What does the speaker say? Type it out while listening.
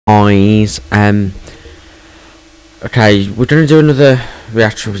Guys, okay, we're gonna do another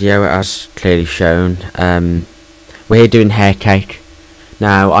reaction video as clearly shown. We're here doing Haircake.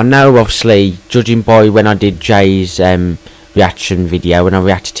 Now, I know obviously, judging by when I did Jay's reaction video, when I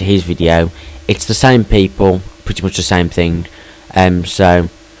reacted to his video, it's the same people, pretty much the same thing. So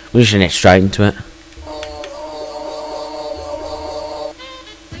we're just gonna get straight into it.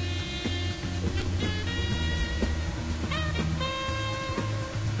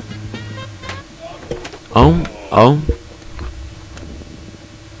 Oh.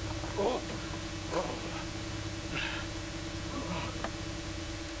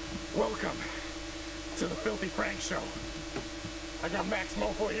 Welcome to the Filthy Prank Show. I got Max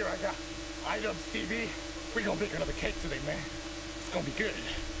Mofo here. I got Items TV. We're gonna make another cake today, man. It's gonna be good.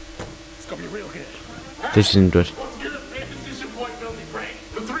 It's gonna be real good. This isn't good. What's good, man? This is your boy Filthy Prank.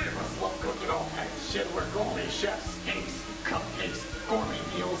 The three of us love cooking all kinds of shit. We're gourmet chefs, cakes, cupcakes, gourmet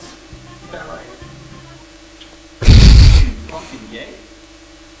meals. Is that right? Fucking gay.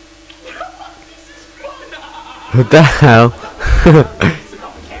 This is fun. What the hell?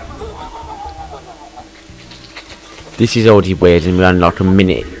 This is already weird, and we're on like a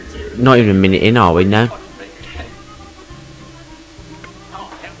minute, not even a minute in, are we now?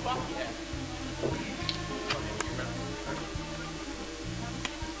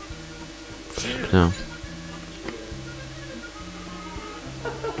 No.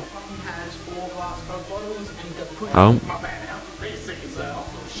 Oh.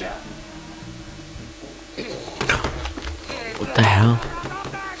 What the hell?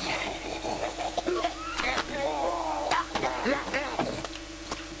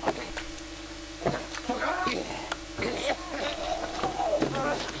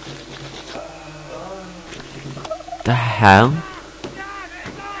 The hell?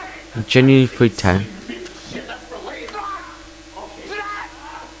 I'm genuinely freaked out.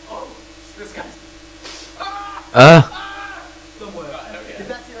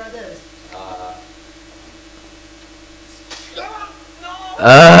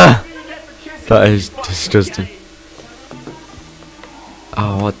 That is disgusting.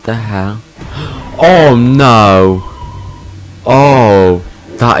 Oh, what the hell? Oh no! Oh,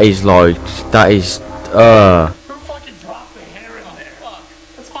 that is like, that is, Who fucking dropped the hair in there? Fuck.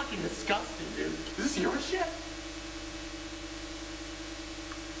 That's fucking disgusting, dude. Is this your shit?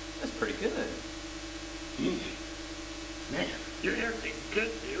 That's pretty good. Man, your hair tastes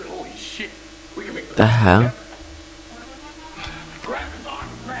good, dude. Holy shit. We can make the hell? Grab his arm,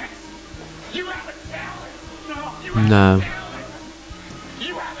 Max. You have a talent. No, you have No. a talent.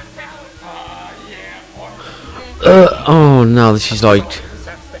 You have a talent. Yeah, boy. Oh no, this is like, This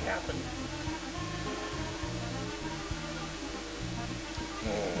has to happen.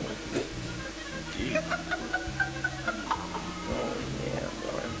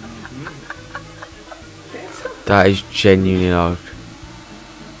 that is genuinely like.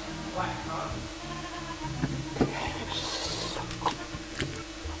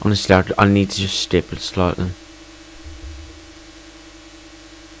 Honestly, I need to just skip it slightly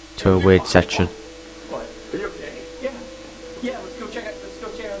to a weird section. What? Are you okay? Yeah, let's go check out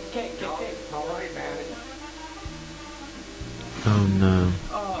the cake. Alright, man. Oh no.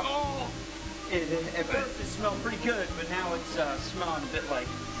 At first it smelled pretty good, but now it's smelling a bit like...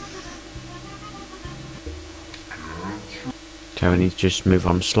 Okay, we need to just move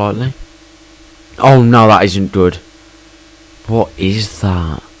on slightly. Oh no, that isn't good. What is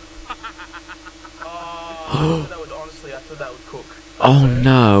that? Honestly, I thought that would cook. Oh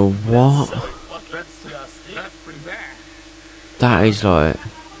no, what? That's disgusting. That's pretty bad. That is like,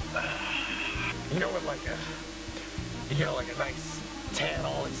 You know what, like a nice tan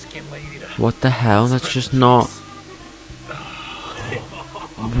olive skin lady to... what the hell? That's just not.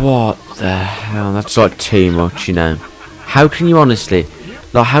 What the hell? That's like too much, you know. How can you honestly,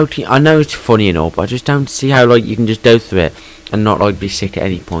 like, how can you, I know it's funny and all, but I just don't see how like you can just go through it and not like be sick at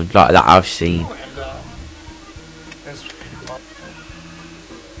any point like that I've seen.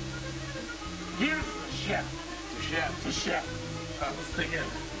 Here's the chef. The chef. I was thinking.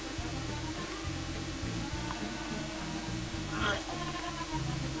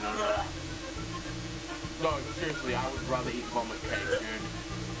 No, seriously, I would rather eat vomit cake,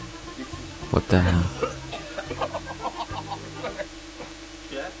 dude. What the hell?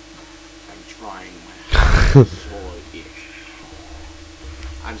 Yeah? I'm trying my slow-ish.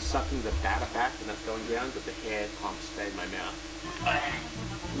 I'm sucking the batter back and that's going down, but the hair can't stay in my mouth.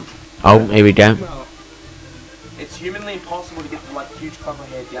 Oh, here we go. Well, it's humanly impossible to get the, like, huge clump of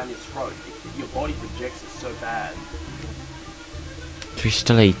hair down your throat. Your body rejects it so bad. Do we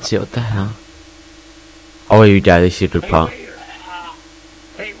still eat it? What the hell? Oh, here we go. This is a good part.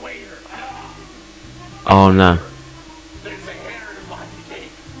 Hey, waiter. Oh no. There's a hair in my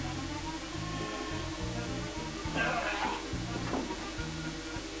cake.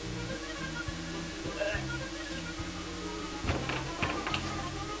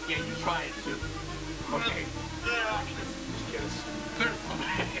 Yeah, you try it too. Okay. Just get us.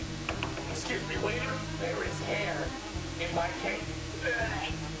 Excuse me, waiter. There is hair in my cake. There's hair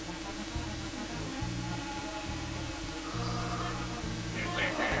in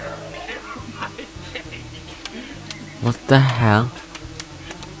my cake. What the hell?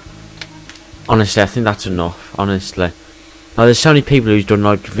 Honestly, I think that's enough. Honestly, like, there's so many people who's done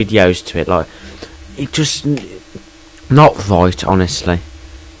like videos to it. Like, it just not right. Honestly,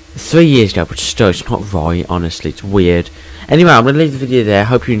 3 years ago, but still, it's not right. Honestly, it's weird. Anyway, I'm gonna leave the video there.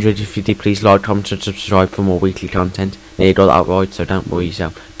 Hope you enjoyed it. If you did, please like, comment, and subscribe for more weekly content. Nearly got that right, so don't worry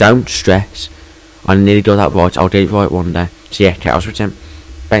yourself. Don't stress. I nearly got that right. I'll get it right one day. So yeah, catch you soon.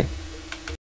 Bye.